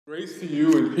Grace to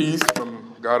you and peace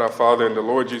from God our Father and the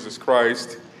Lord Jesus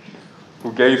Christ,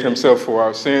 who gave himself for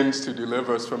our sins to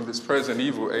deliver us from this present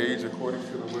evil age according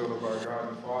to the will of our God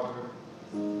and Father,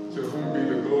 to whom be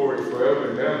the glory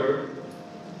forever and ever.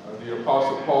 The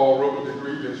Apostle Paul wrote to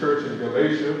greet the church in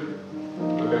Galatia.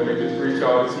 Let me just greet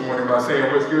y'all this morning by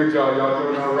saying, what's good, y'all? Y'all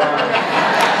doing all right?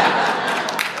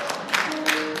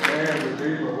 Man,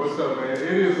 Redeemer, what's up, man?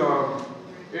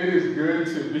 It is good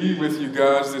to be with you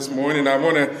guys this morning. I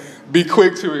want to be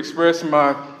quick to express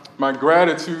my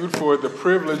gratitude for the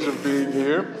privilege of being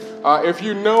here. If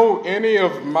you know any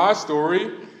of my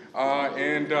story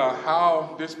and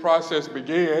how this process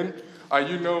began,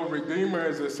 you know Redeemer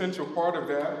is an essential part of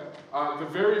that. The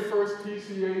very first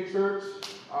PCA church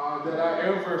that I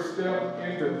ever stepped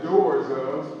in the doors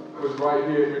of was right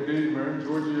here at Redeemer.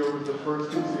 Giorgio was the first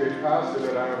PCA pastor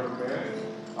that I ever met.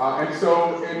 And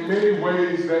so, in many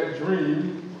ways, that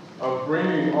dream of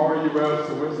bringing RUF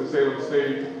to Winston-Salem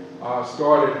State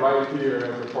started right here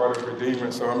as a part of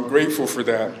Redeemer. So I'm grateful for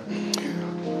that.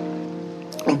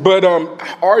 But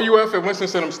RUF at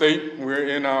Winston-Salem State, we're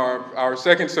in our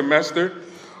second semester.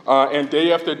 And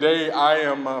day after day, I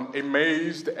am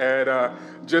amazed at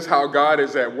just how God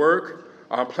is at work.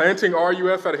 Planting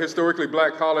RUF at a historically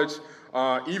black college,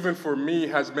 even for me,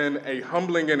 has been a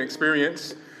humbling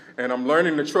experience. And I'm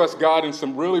learning to trust God in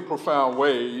some really profound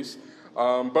ways.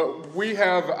 But we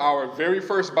have our very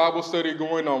first Bible study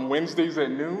going on Wednesdays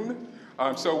at noon.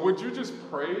 So would you just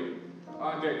pray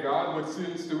that God would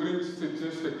send students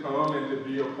to come and to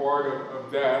be a part of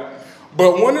that?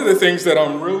 But one of the things that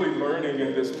I'm really learning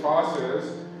in this process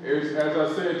is, as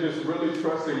I said, just really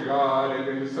trusting God and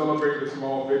to celebrate the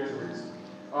small victories.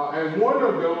 And one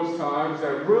of those times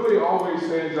that really always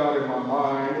stands out in my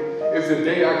mind is the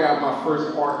day I got my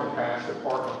first parking pass to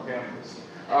park on campus.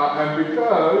 And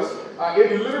because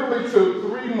it literally took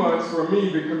 3 months for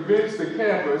me to convince the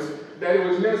campus that it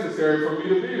was necessary for me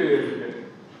to be there every day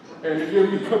and to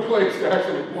give me a place to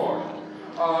actually park.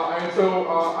 And so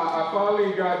I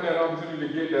finally got that opportunity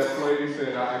to get that place,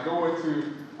 and I go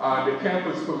into the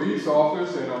campus police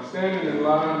office, and I'm standing in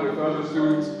line with other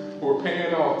students who are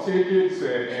paying off tickets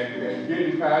and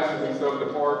getting passes and stuff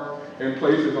to park in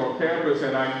places on campus.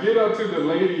 And I get up to the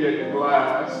lady at the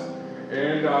glass,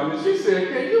 and she said,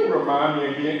 "Can you remind me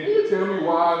again? Can you tell me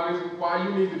why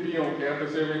you need to be on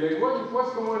campus every day?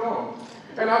 What's going on?"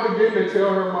 And I began to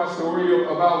tell her my story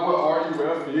about what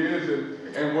RUF is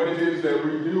and what it is that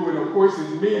we do. And of course,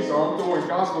 it's me, so I'm throwing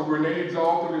gospel grenades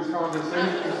all through this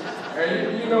conversation.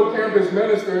 And you know campus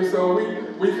ministers, so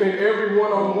we think every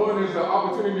one-on-one is an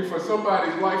opportunity for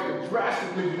somebody's life to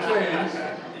drastically be changed.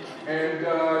 And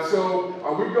so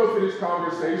we go through this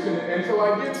conversation until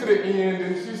I get to the end,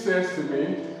 and she says to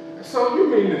me, "So you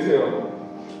mean to tell me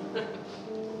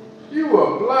you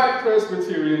a black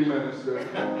Presbyterian minister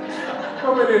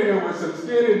coming in here with some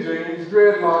skinny jeans,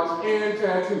 dreadlocks, and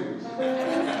tattoos?"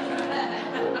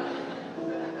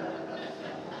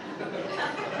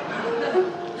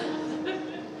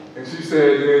 And she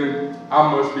said, "Then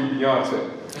I must be Beyonce."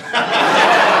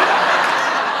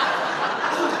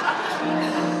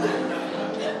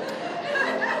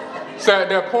 So at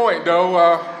that point, though,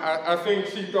 I think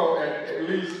she thought at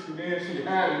least then she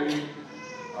had me.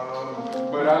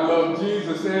 But I love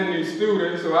Jesus and these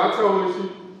students, so I told her she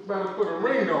better put a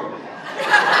ring on me.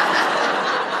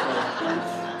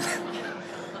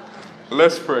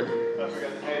 Let's pray.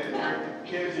 Hey,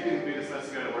 kids, you can be dismissed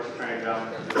to go to worship training now.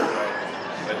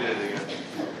 I did it again.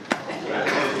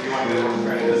 Kids, if you want to go to worship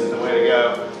training, this is the way to go.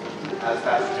 As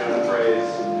Pastor Jonah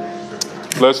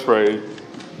prays. Let's pray.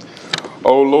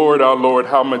 O Lord, our Lord,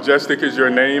 how majestic is your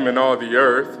name in all the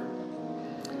earth.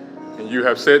 And you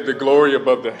have set the glory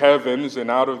above the heavens,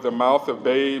 and out of the mouth of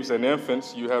babes and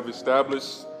infants you have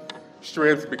established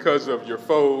strength because of your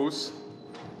foes,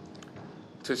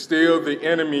 to steal the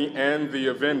enemy and the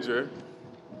avenger.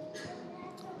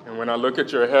 And when I look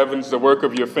at your heavens, the work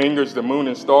of your fingers, the moon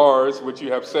and stars, which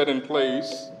you have set in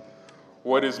place,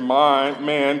 what is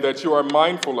man that you are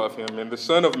mindful of him, and the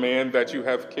Son of Man that you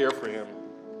have care for him?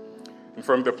 And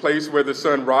from the place where the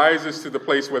sun rises to the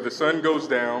place where the sun goes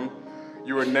down,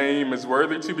 your name is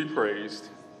worthy to be praised.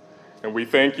 And we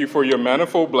thank you for your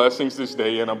manifold blessings this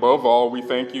day. And above all, we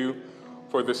thank you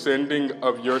for the sending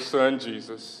of your Son,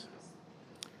 Jesus.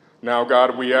 Now,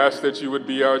 God, we ask that you would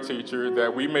be our teacher,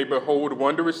 that we may behold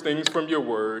wondrous things from your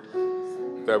word,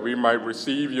 that we might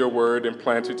receive your word and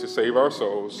plant it to save our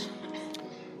souls,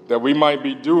 that we might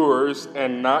be doers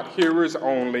and not hearers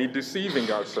only, deceiving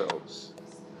ourselves.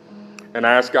 And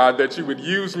I ask, God, that you would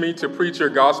use me to preach your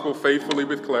gospel faithfully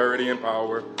with clarity and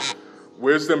power,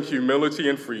 wisdom, humility,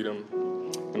 and freedom.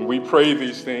 And We pray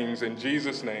these things in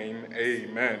Jesus' name,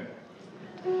 amen.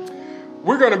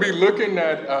 We're going to be looking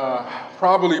at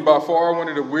probably by far one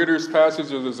of the weirdest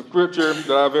passages of the scripture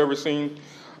that I've ever seen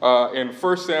in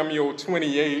 1 Samuel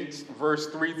 28, verse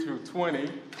 3 through 20.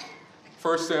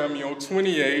 1 Samuel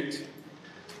 28,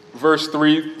 verse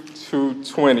 3 to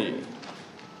 20.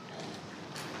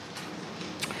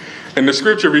 And the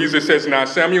scripture reads, it says, Now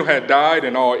Samuel had died,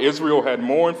 and all Israel had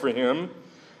mourned for him,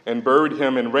 and buried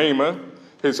him in Ramah,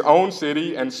 his own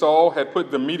city, and Saul had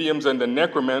put the mediums and the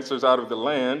necromancers out of the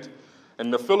land.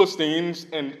 And the Philistines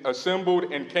assembled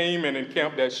and came and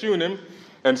encamped at Shunem,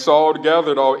 and Saul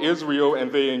gathered all Israel,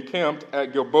 and they encamped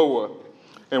at Gilboa.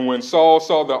 And when Saul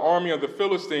saw the army of the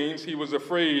Philistines, he was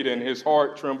afraid, and his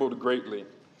heart trembled greatly.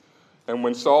 And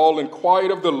when Saul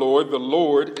inquired of the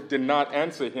Lord did not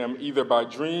answer him, either by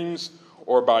dreams,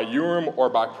 or by Urim, or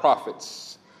by prophets.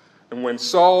 And when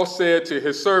Saul said to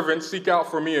his servants, Seek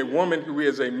out for me a woman who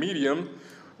is a medium,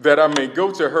 that I may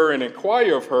go to her and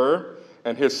inquire of her.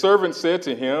 And his servant said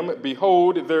to him,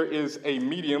 Behold, there is a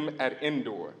medium at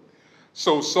Endor.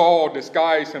 So Saul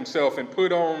disguised himself and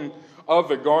put on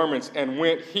other garments, and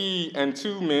went he and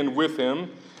 2 men with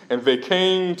him. And they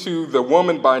came to the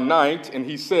woman by night, and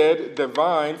he said,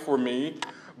 Divine for me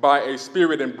by a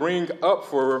spirit, and bring up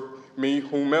for me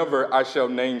whomever I shall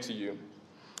name to you.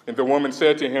 And the woman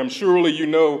said to him, Surely you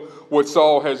know what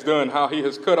Saul has done, how he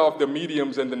has cut off the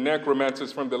mediums and the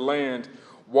necromancers from the land.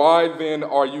 Why then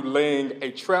are you laying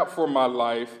a trap for my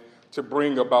life to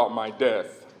bring about my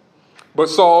death? But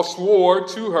Saul swore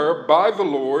to her by the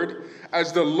Lord,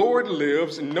 As the Lord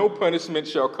lives, no punishment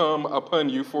shall come upon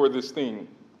you for this thing.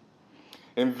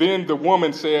 And then the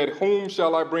woman said, Whom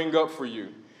shall I bring up for you?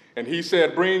 And he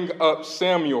said, Bring up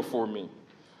Samuel for me.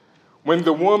 When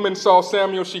the woman saw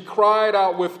Samuel, she cried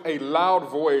out with a loud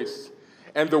voice.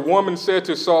 And the woman said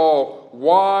to Saul,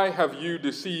 Why have you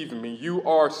deceived me? You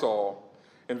are Saul.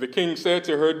 And the king said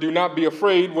to her, Do not be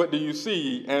afraid. What do you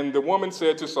see? And the woman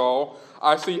said to Saul,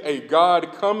 I see a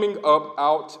God coming up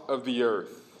out of the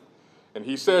earth. And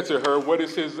he said to her, What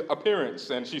is his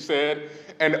appearance? And she said,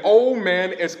 An old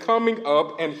man is coming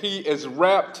up, and he is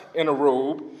wrapped in a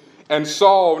robe. And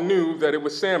Saul knew that it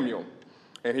was Samuel.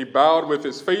 And he bowed with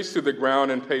his face to the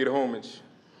ground and paid homage.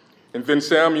 And then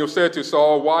Samuel said to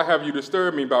Saul, Why have you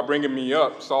disturbed me by bringing me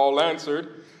up? Saul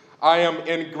answered, I am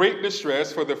in great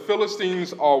distress, for the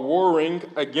Philistines are warring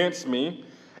against me,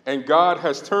 and God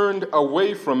has turned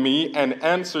away from me and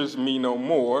answers me no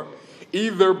more,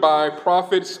 either by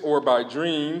prophets or by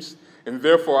dreams, and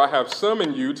therefore I have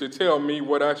summoned you to tell me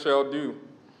what I shall do.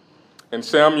 And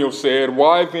Samuel said,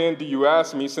 Why then do you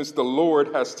ask me, since the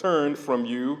Lord has turned from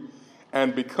you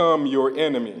and become your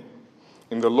enemy?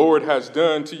 And the Lord has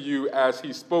done to you as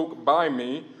he spoke by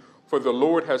me, for the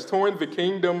Lord has torn the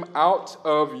kingdom out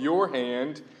of your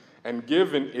hand and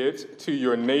given it to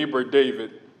your neighbor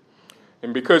David.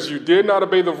 And because you did not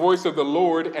obey the voice of the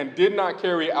Lord and did not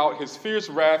carry out his fierce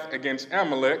wrath against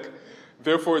Amalek,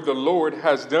 therefore the Lord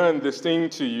has done this thing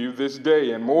to you this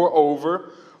day. And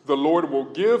moreover, the Lord will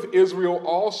give Israel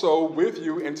also with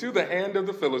you into the hand of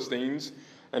the Philistines,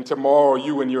 and tomorrow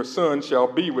you and your son shall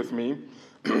be with me.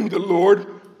 The Lord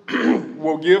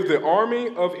will give the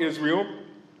army of Israel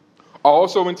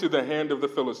also into the hand of the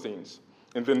Philistines.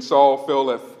 And then Saul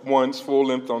fell at once full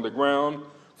length on the ground,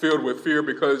 filled with fear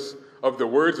because of the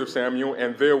words of Samuel,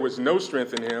 and there was no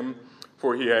strength in him,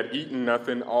 for he had eaten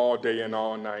nothing all day and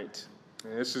all night.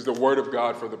 And this is the word of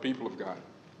God for the people of God.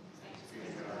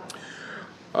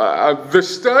 The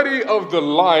study of the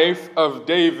life of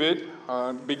David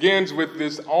begins with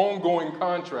this ongoing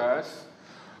contrast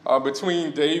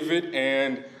between David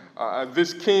and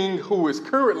this king who is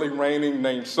currently reigning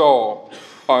named Saul.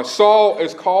 Saul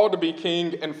is called to be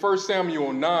king in 1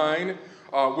 Samuel 9,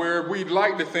 where we'd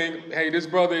like to think, hey, this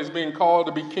brother is being called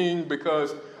to be king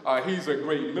because he's a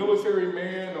great military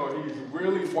man or he's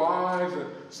really wise and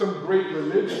some great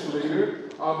religious leader.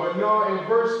 But no, in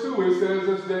verse 2 it says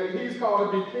us that he's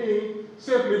called to be king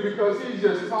simply because he's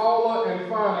just taller and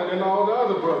finer than all the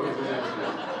other brothers in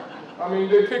Israel. I mean,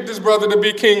 they picked this brother to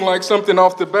be king like something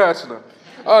off The Bachelor.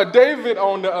 David,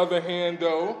 on the other hand,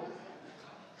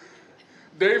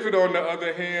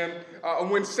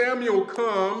 when Samuel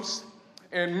comes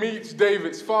and meets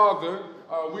David's father,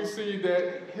 we see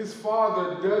that his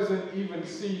father doesn't even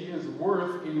see his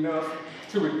worth enough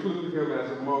to include him as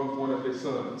among one of his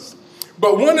sons.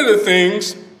 But one of the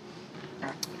things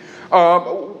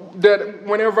that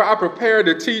whenever I prepare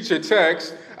to teach a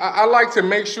text, I like to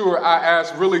make sure I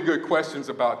ask really good questions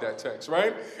about that text,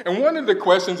 right? And one of the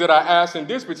questions that I asked in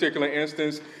this particular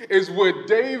instance is, would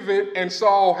David and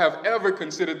Saul have ever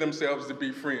considered themselves to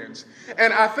be friends?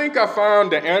 And I think I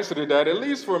found the answer to that, at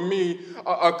least for me,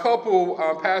 a couple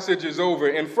passages over.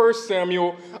 In 1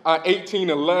 Samuel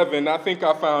 18:11, I think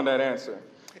I found that answer.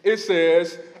 It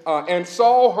says, and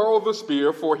Saul hurled the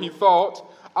spear, for he thought,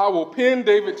 I will pin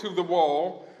David to the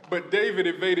wall, but David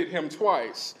evaded him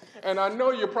twice. And I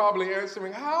know you're probably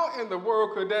answering, how in the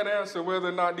world could that answer whether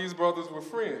or not these brothers were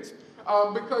friends?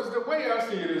 Because the way I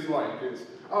see it is like this.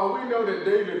 We know that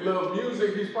David loved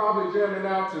music. He's probably jamming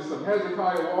out to some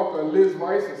Hezekiah Walker or Liz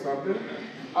Weiss or something.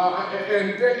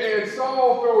 And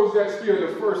Saul throws that spear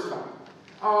the first time.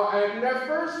 And that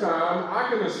first time, I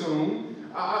can assume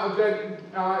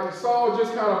that Saul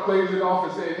just kind of plays it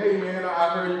off and says, hey man, I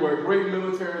heard you were a great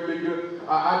military leader.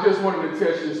 I just wanted to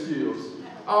test your skills.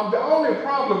 The only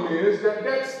problem is that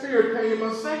that spear came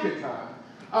a second time.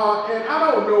 And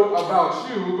I don't know about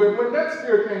you, but when that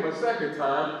spear came a second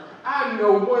time, I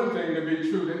know one thing to be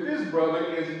true, that this brother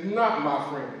is not my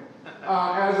friend.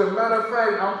 As a matter of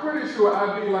fact, I'm pretty sure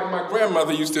I'd be like my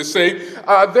grandmother used to say,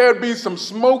 there'd be some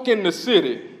smoke in the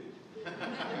city.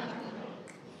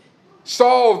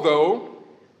 Saul, though,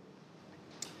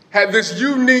 had this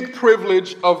unique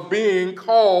privilege of being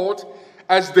called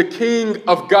as the king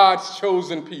of God's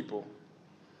chosen people.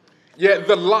 Yet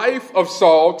the life of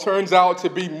Saul turns out to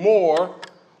be more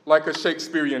like a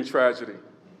Shakespearean tragedy.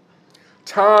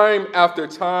 Time after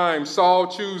time, Saul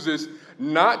chooses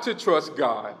not to trust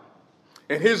God.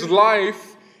 And his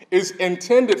life is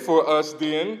intended for us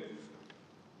then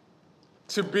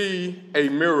to be a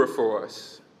mirror for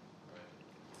us.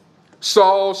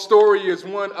 Saul's story is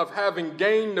one of having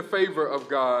gained the favor of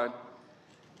God,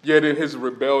 yet in his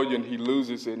rebellion he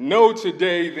loses it. Know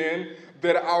today then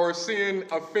that our sin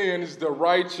offends the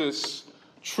righteous,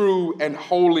 true, and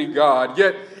holy God.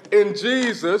 Yet in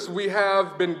Jesus we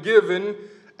have been given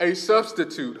a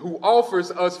substitute who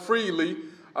offers us freely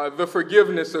the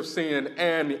forgiveness of sin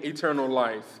and eternal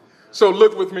life. So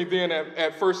look with me then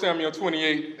at 1 Samuel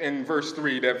 28 and verse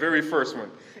 3, that very first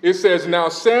one. It says, now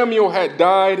Samuel had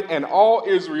died, and all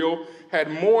Israel had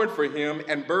mourned for him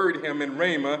and buried him in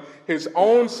Ramah, his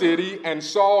own city, and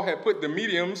Saul had put the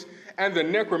mediums and the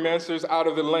necromancers out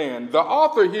of the land. The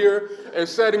author here is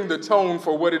setting the tone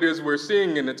for what it is we're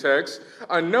seeing in the text.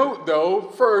 Note, though,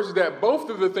 first, that both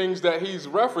of the things that he's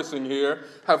referencing here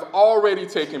have already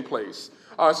taken place.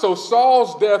 So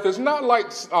Saul's death is not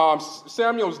like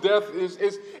Samuel's death.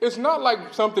 It's not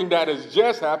like something that has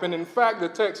just happened. In fact, the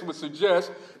text would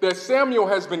suggest that Samuel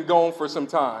has been gone for some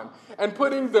time. And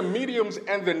putting the mediums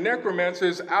and the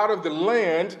necromancers out of the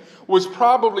land was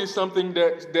probably something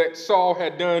that Saul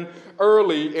had done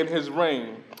early in his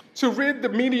reign. To rid the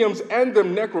mediums and the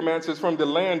necromancers from the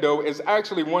land, though, is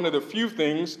actually one of the few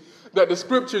things that the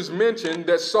scriptures mention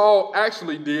that Saul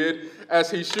actually did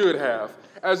as he should have,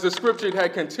 as the scripture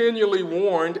had continually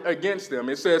warned against them.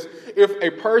 It says, if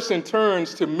a person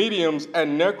turns to mediums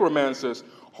and necromancers,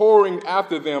 whoring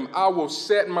after them, I will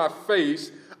set my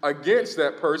face against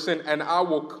that person, and I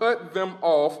will cut them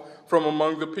off from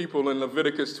among the people, in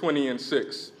Leviticus 20 and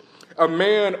 6. A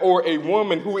man or a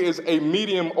woman who is a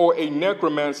medium or a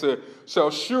necromancer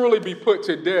shall surely be put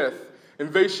to death,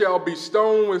 and they shall be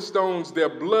stoned with stones. Their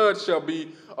blood shall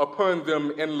be upon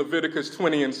them, in Leviticus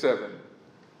 20 and 7.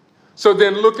 So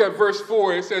then look at verse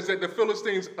 4. It says that the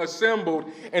Philistines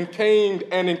assembled and came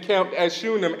and encamped at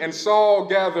Shunem, and Saul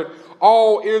gathered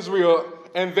all Israel,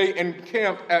 and they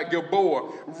encamped at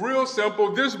Gilboa. Real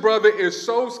simple. This brother is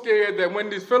so scared that when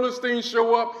these Philistines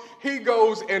show up, he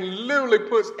goes and literally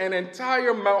puts an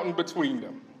entire mountain between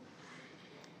them.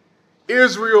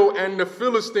 Israel and the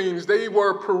Philistines, they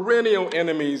were perennial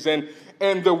enemies. And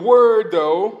the word,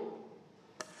 though,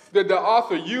 that the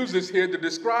author uses here to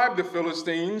describe the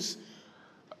Philistines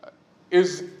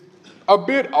is a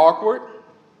bit awkward,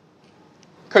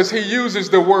 because he uses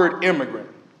the word immigrant.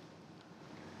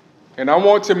 And I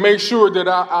want to make sure that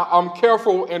I'm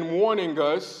careful in warning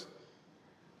us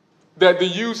that the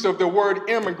use of the word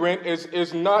immigrant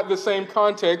is not the same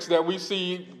context that we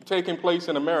see taking place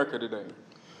in America today.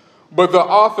 But the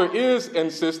author is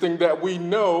insisting that we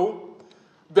know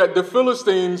that the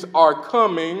Philistines are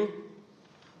coming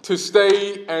to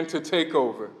stay and to take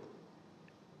over.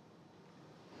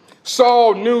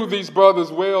 Saul knew these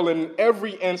brothers well. In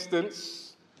every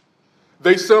instance,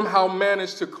 they somehow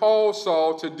managed to call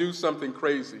Saul to do something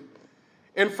crazy.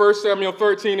 In 1 Samuel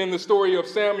 13, in the story of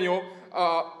Samuel,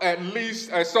 Saul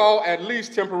at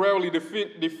least temporarily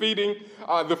defeating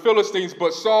the Philistines,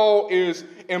 but Saul is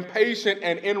impatient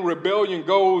and in rebellion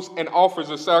goes and offers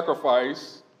a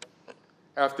sacrifice.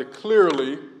 after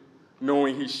clearly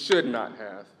knowing he should not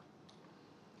have.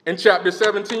 In chapter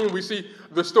 17, we see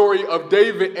the story of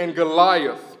David and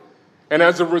Goliath. And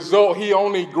as a result, he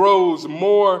only grows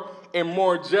more and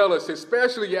more jealous,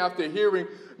 especially after hearing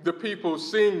the people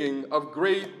singing of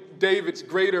David's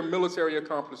greater military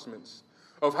accomplishments,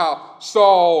 of how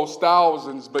Saul's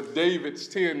thousands, but David's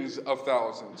tens of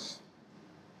thousands.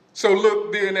 So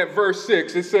look then at verse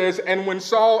 6. It says, "And when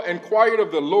Saul inquired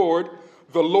of the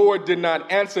Lord did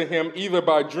not answer him either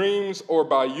by dreams or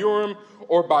by Urim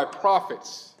or by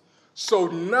prophets." So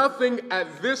nothing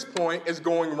at this point is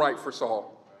going right for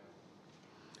Saul.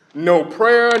 No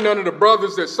prayer, none of the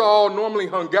brothers that Saul normally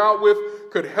hung out with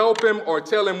could help him or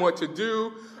tell him what to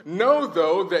do. Know,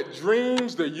 though, that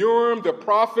dreams, the Urim, the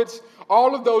prophets,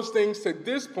 all of those things to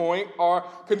this point are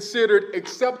considered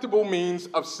acceptable means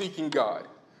of seeking God.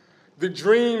 The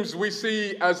dreams we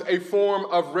see as a form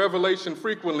of revelation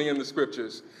frequently in the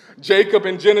scriptures. Jacob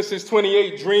in Genesis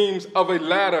 28 dreams of a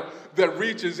ladder that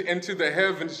reaches into the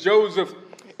heavens. Joseph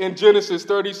in Genesis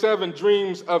 37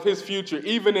 dreams of his future.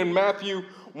 Even in Matthew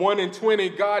 1 and 20,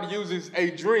 God uses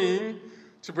a dream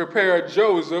to prepare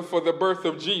Joseph for the birth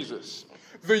of Jesus.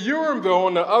 The Urim, though,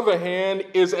 on the other hand,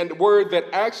 is a word that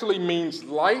actually means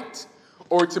light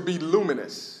or to be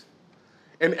luminous.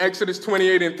 In Exodus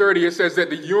 28 and 30, it says that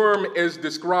the Urim is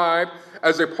described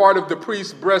as a part of the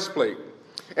priest's breastplate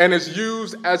and is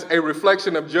used as a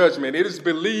reflection of judgment. It is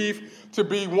believed to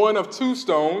be one of two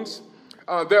stones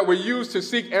that were used to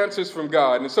seek answers from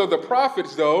God. And so the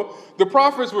prophets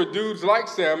were dudes like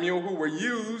Samuel who were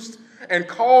used and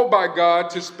called by God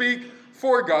to speak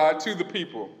for God to the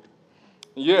people.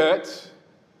 Yet,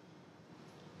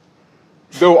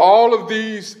 though all of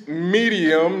these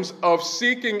mediums of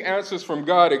seeking answers from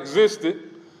God existed,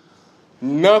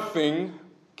 nothing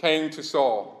came to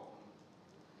Saul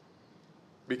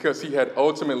because he had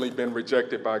ultimately been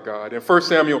rejected by God. In 1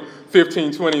 Samuel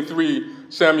 15:23,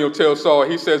 Samuel tells Saul,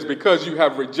 he says, "Because you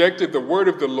have rejected the word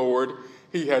of the Lord,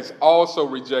 he has also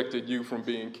rejected you from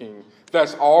being king."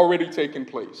 That's already taken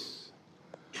place.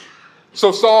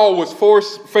 So Saul was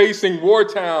facing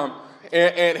wartime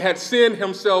and had sinned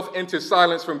himself into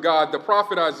silence from God. The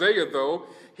prophet Isaiah, though,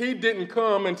 he didn't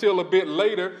come until a bit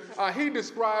later. He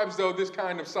describes, though, this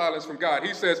kind of silence from God.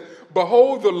 He says,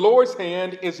 "Behold, the Lord's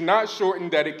hand is not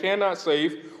shortened that it cannot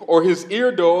save, or his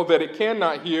ear dull that it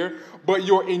cannot hear, but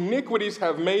your iniquities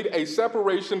have made a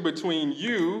separation between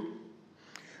you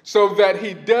so that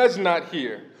he does not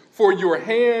hear. For your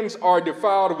hands are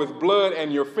defiled with blood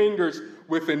and your fingers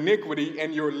with iniquity,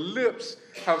 and your lips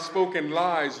have spoken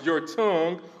lies. Your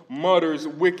tongue mutters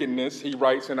wickedness," he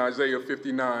writes in Isaiah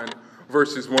 59,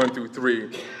 verses 1 through 3.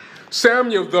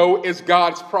 Samuel, though, is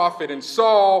God's prophet, and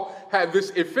Saul had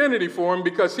this affinity for him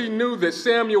because he knew that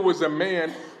Samuel was a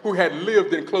man who had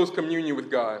lived in close communion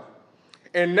with God.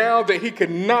 And now that he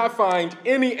could not find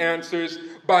any answers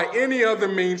by any other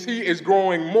means, he is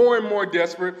growing more and more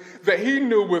desperate, that he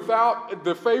knew without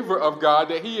the favor of God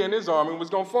that he and his army was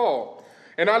going to fall.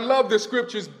 And I love the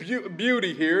scripture's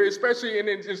beauty here, especially in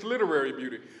its literary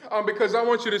beauty, because I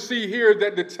want you to see here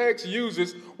that the text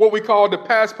uses what we call the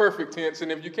past perfect tense.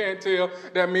 And if you can't tell,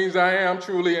 that means I am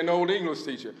truly an old English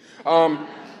teacher.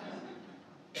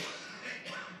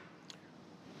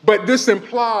 But this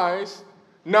implies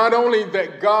not only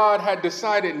that God had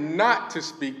decided not to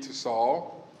speak to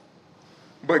Saul,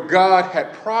 but God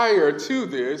had prior to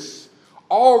this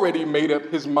already made up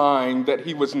his mind that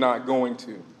he was not going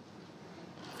to.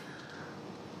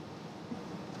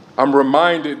 I'm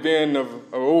reminded then of an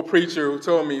old preacher who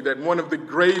told me that one of the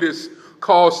greatest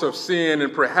costs of sin,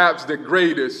 and perhaps the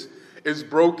greatest, is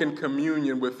broken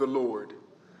communion with the Lord.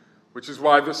 Which is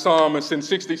why the psalmist in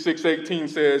 66:18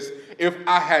 says, "If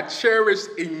I had cherished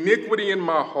iniquity in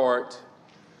my heart,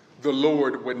 the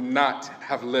Lord would not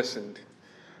have listened."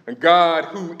 And God,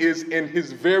 who is in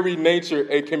his very nature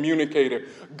a communicator,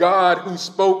 God who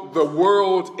spoke the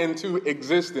world into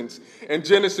existence. In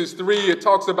Genesis 3, it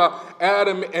talks about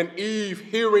Adam and Eve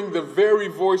hearing the very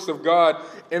voice of God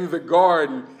in the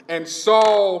garden, and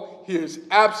Saul hears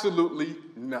absolutely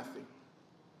nothing.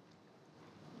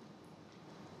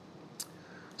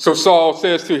 So Saul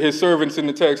says to his servants in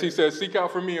the text, he says, "Seek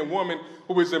out for me a woman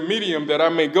who is a medium, that I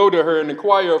may go to her and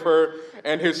inquire of her."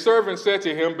 And his servant said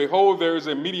to him, "Behold, there is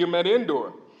a medium at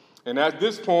Endor." And at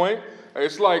this point,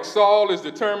 it's like Saul is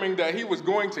determining that he was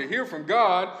going to hear from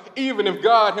God, even if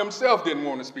God himself didn't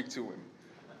want to speak to him.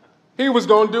 He was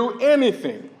going to do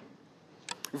anything.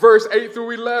 Verse 8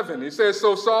 through 11, it says,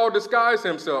 "So Saul disguised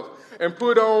himself and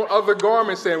put on other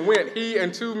garments and went, he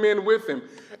and 2 men with him.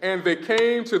 And they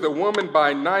came to the woman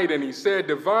by night, and he said,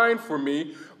 divine for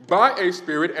me by a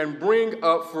spirit, and bring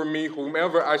up for me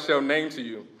whomever I shall name to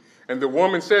you. And the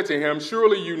woman said to him,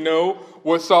 surely you know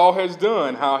what Saul has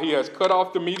done, how he has cut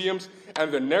off the mediums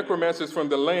and the necromancers from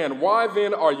the land. Why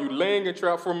then are you laying a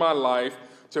trap for my life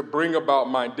to bring about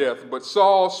my death? But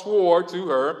Saul swore to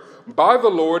her, by the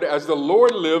Lord, as the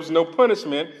Lord lives, no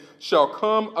punishment shall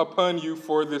come upon you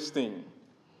for this thing.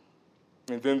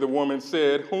 And then the woman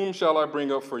said, whom shall I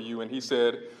bring up for you? And he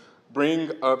said,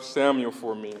 bring up Samuel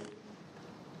for me.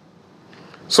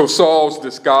 So Saul's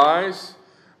disguise,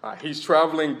 he's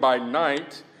traveling by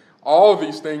night. All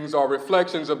these things are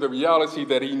reflections of the reality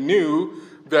that he knew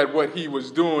that what he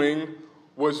was doing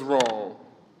was wrong.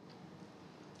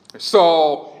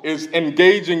 Saul is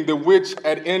engaging the witch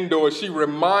at Endor. She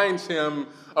reminds him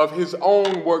of his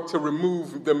own work to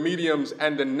remove the mediums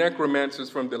and the necromancers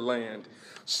from the land.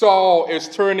 Saul is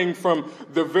turning from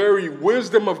the very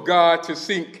wisdom of God to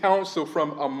seek counsel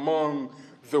from among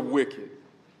the wicked.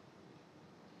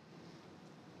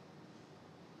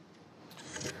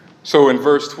 So in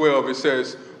verse 12, it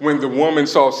says, when the woman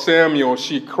saw Samuel,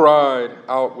 she cried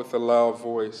out with a loud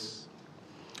voice.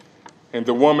 And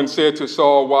the woman said to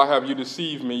Saul, why have you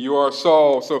deceived me? You are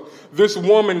Saul. So this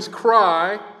woman's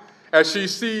cry, as she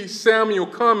sees Samuel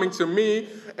coming to me,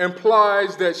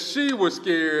 implies that she was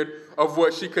scared of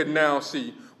what she could now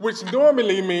see, which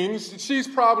normally means she's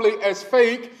probably as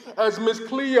fake as Miss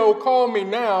Cleo Call Me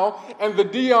Now and the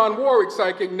Dionne Warwick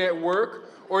Psychic Network,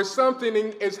 or something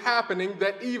is happening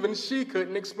that even she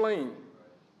couldn't explain.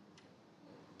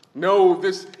 No,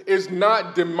 this is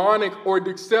not demonic or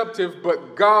deceptive,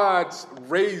 but God's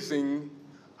raising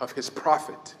of his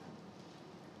prophet.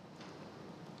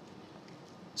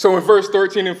 So in verse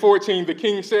 13 and 14, the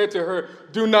king said to her,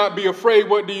 do not be afraid.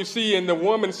 What do you see? And the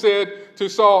woman said to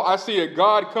Saul, I see a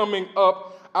God coming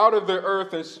up out of the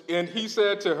earth. And he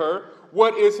said to her,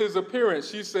 what is his appearance?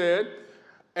 She said,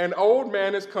 an old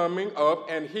man is coming up,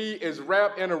 and he is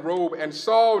wrapped in a robe. And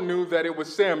Saul knew that it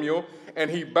was Samuel, and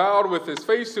he bowed with his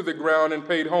face to the ground and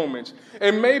paid homage.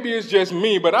 And maybe it's just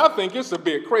me, but I think it's a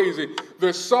bit crazy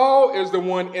that Saul is the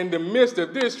one in the midst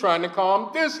of this trying to calm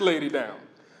this lady down.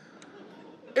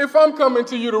 If I'm coming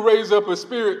to you to raise up a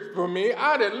spirit for me,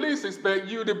 I'd at least expect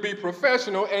you to be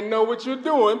professional and know what you're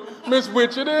doing, Miss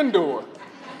Witch at Endor.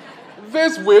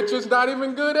 This witch is not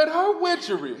even good at her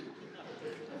witchery.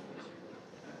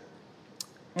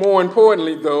 More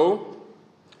importantly, though,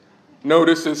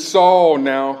 notice it's Saul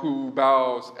now who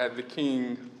bows at the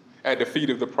king at the feet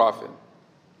of the prophet.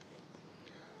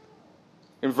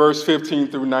 In verse 15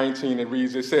 through 19, it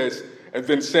reads, it says, and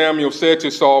then Samuel said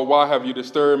to Saul, why have you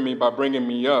disturbed me by bringing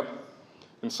me up?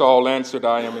 And Saul answered,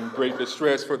 I am in great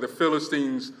distress, for the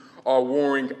Philistines are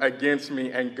warring against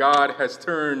me, and God has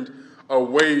turned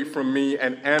away from me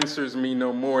and answers me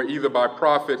no more, either by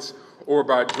prophets or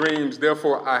by dreams.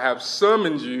 Therefore, I have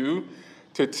summoned you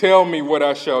to tell me what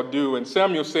I shall do. And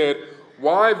Samuel said,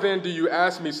 why then do you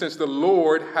ask me, since the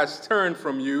Lord has turned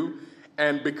from you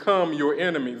and become your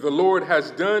enemy? The Lord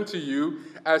has done to you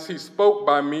as he spoke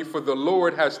by me, for the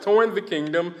Lord has torn the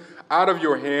kingdom out of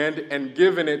your hand and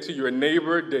given it to your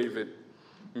neighbor David.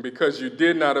 And because you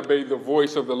did not obey the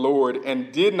voice of the Lord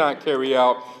and did not carry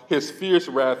out his fierce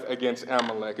wrath against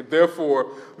Amalek.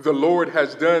 Therefore, the Lord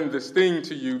has done this thing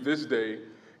to you this day.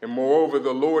 And moreover,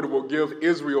 the Lord will give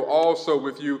Israel also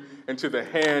with you into the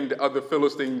hand of the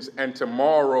Philistines. And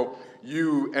tomorrow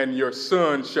you and your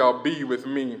son shall be with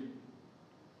me.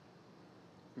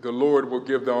 The Lord will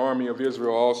give the army of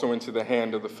Israel also into the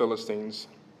hand of the Philistines.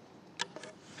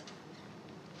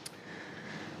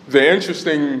 The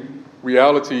interesting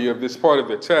reality of this part of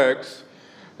the text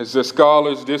is that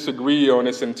scholars disagree on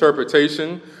its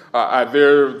interpretation.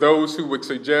 There are those who would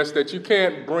suggest that you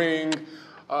can't bring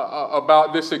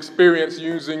about this experience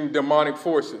using demonic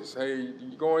forces. Hey,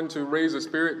 you're going to raise a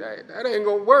spirit? That ain't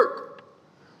going to work.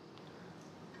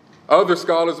 Other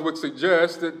scholars would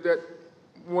suggest that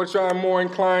which I'm more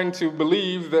inclined to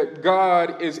believe, that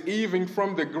God is even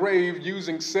from the grave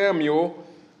using Samuel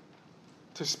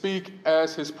to speak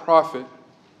as his prophet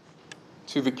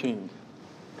to the king.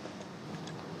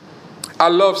 I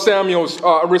love Samuel's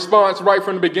response right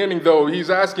from the beginning, though.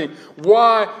 He's asking,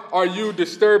 why are you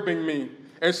disturbing me?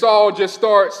 And Saul just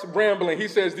starts rambling. He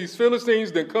says, these Philistines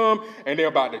done come and they're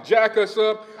about to jack us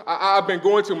up. I've been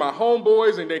going to my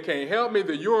homeboys and they can't help me.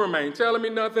 The Urim ain't telling me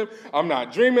nothing. I'm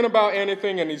not dreaming about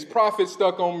anything. And these prophets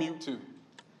stuck on mute too.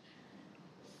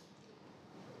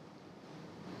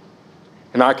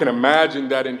 And I can imagine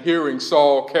that in hearing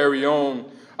Saul carry on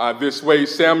this way,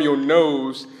 Samuel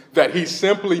knows that he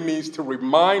simply needs to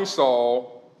remind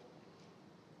Saul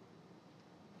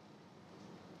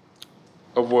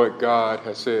of what God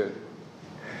has said.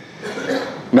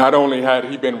 Not only had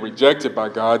he been rejected by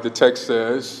God, the text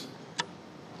says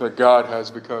that God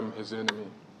has become his enemy.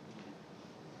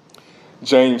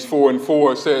 James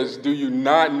 4:4 says, "Do you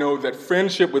not know that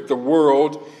friendship with the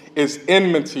world is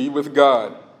enmity with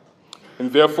God?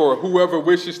 And therefore, whoever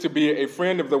wishes to be a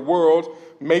friend of the world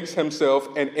makes himself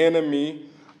an enemy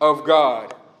of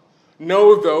God.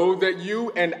 Know, though, that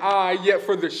you and I, yet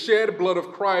for the shed blood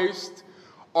of Christ,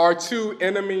 are two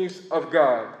enemies of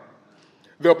God."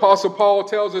 The Apostle Paul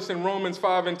tells us in Romans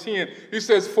 5:10, he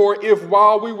says, "For if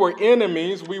while we were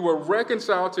enemies, we were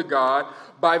reconciled to God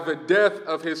by the death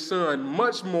of his Son,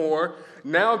 much more,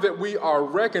 now that we are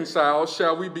reconciled,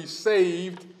 shall we be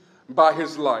saved by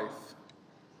his life."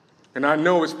 And I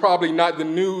know it's probably not the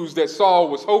news that Saul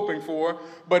was hoping for,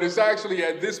 but it's actually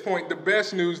at this point the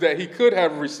best news that he could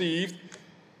have received.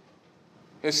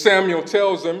 As Samuel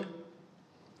tells him,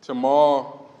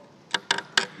 "Tomorrow,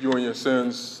 you and your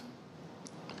sons,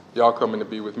 y'all coming to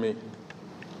be with me."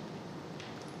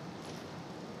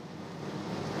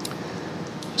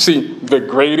 See, the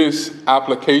greatest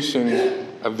application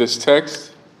of this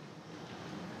text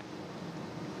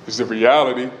is the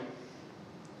reality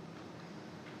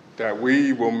that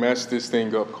we will mess this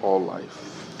thing up called life.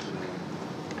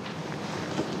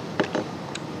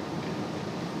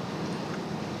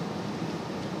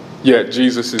 Yet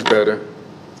Jesus is better.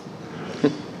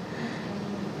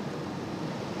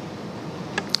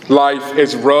 Life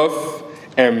is rough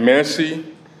and messy,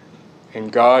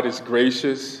 and God is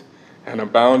gracious and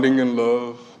abounding in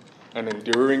love and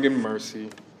enduring in mercy,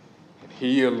 and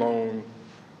he alone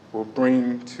will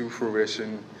bring to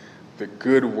fruition the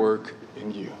good work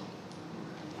in you.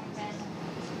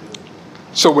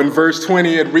 So in verse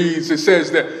 20 it reads, it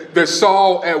says that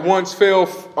Saul at once fell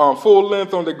full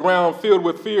length on the ground, filled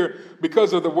with fear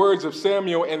because of the words of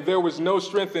Samuel, and there was no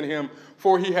strength in him,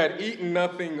 for he had eaten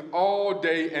nothing all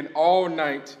day and all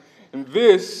night. And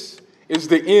this is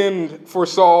the end for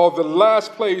Saul. The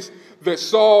last place that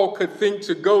Saul could think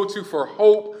to go to for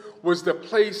hope was the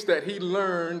place that he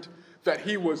learned that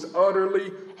he was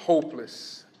utterly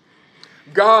hopeless.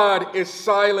 God is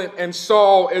silent and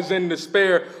Saul is in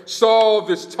despair. Saul,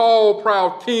 this tall,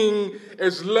 proud king,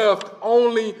 is left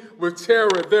only with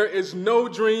terror. There is no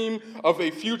dream of a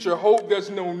future hope.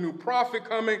 There's no new prophet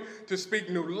coming to speak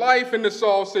new life into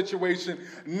Saul's situation.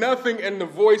 Nothing in the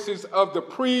voices of the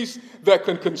priests that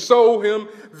can console him.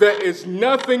 There is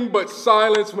nothing but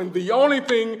silence when the only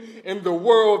thing in the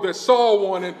world that Saul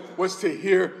wanted was to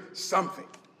hear something.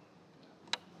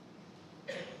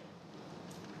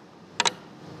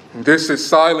 This is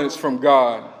silence from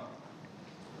God,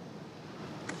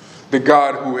 the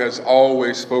God who has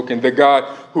always spoken, the God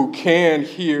who can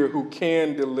hear, who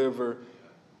can deliver,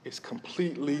 is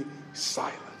completely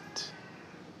silent.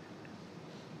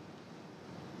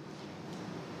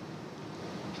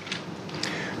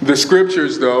 The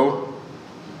scriptures, though,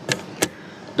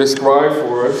 describe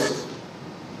for us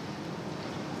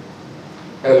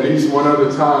at least one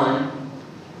other time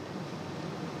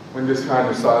when this kind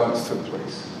of silence took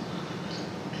place.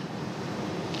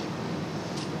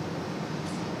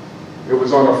 It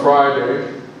was on a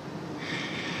Friday,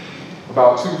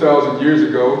 about 2,000 years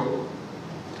ago,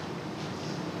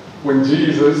 when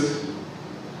Jesus,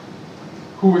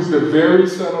 who is the very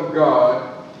Son of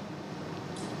God,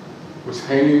 was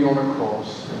hanging on a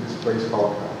cross in this place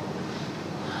called Calvary.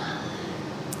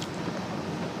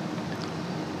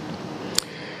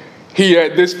 He,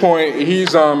 at this point,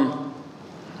 he's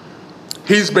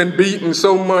been beaten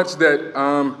so much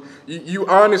that you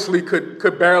honestly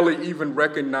could barely even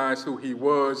recognize who he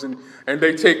was. And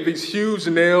they take these huge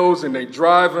nails and they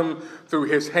drive him through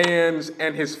his hands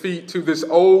and his feet to this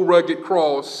old rugged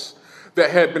cross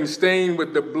that had been stained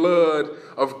with the blood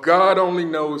of God only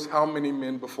knows how many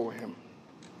men before him.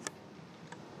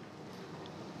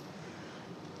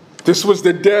 This was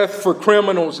the death for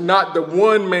criminals, not the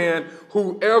one man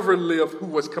who ever lived who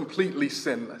was completely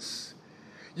sinless.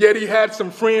 Yet he had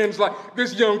some friends like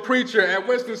this young preacher at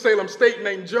Winston-Salem State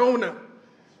named Jonah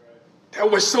that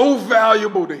was so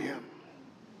valuable to him.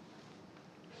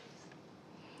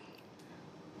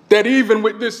 That even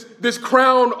with this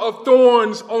crown of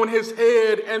thorns on his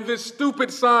head and this stupid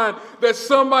sign that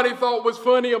somebody thought was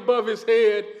funny above his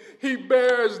head, he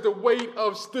bears the weight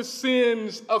of the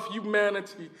sins of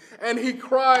humanity. And he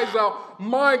cries out,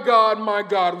 my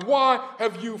God, why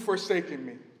have you forsaken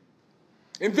me?"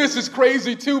 And this is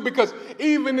crazy too, because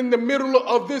even in the middle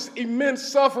of this immense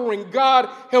suffering, God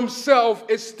himself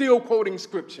is still quoting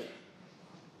scripture.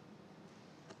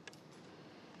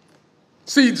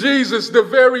 See, Jesus, the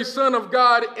very Son of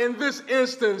God, in this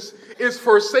instance, is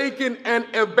forsaken and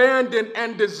abandoned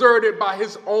and deserted by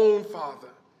his own Father.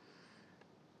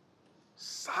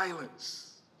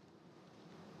 Silence.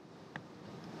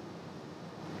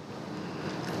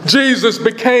 Jesus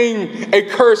became a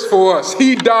curse for us.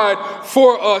 He died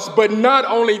for us. But not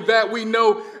only that, we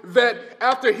know that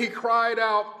after he cried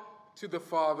out to the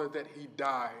Father, that he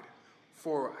died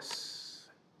for us.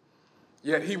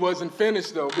 Yet he wasn't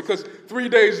finished, though, because 3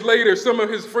 days later, some of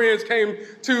his friends came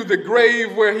to the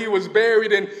grave where he was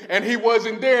buried, and he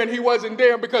wasn't there. And he wasn't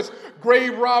there because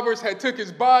grave robbers had took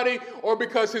his body, or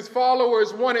because his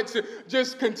followers wanted to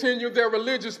just continue their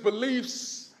religious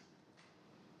beliefs.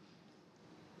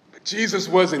 But Jesus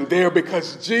wasn't there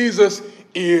because Jesus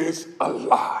is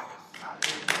alive.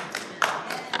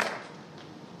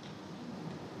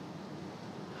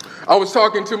 I was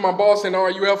talking to my boss in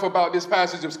RUF about this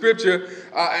passage of scripture,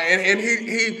 and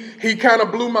he kind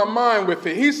of blew my mind with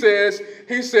it. He says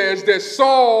that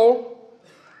Saul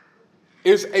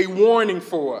is a warning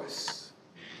for us.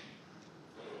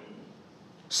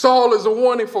 Saul is a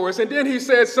warning for us. And then he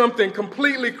said something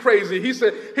completely crazy. He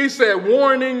said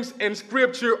warnings in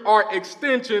scripture are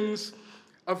extensions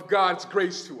of God's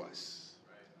grace to us.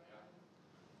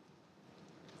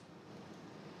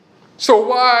 So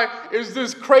why is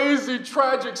this crazy,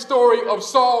 tragic story of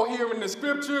Saul here in the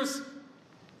scriptures?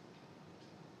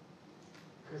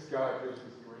 Because God gives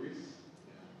us grace.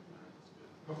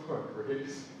 Upon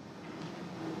grace.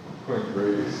 Upon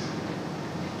grace.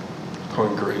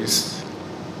 Upon grace.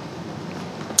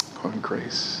 Upon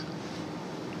grace.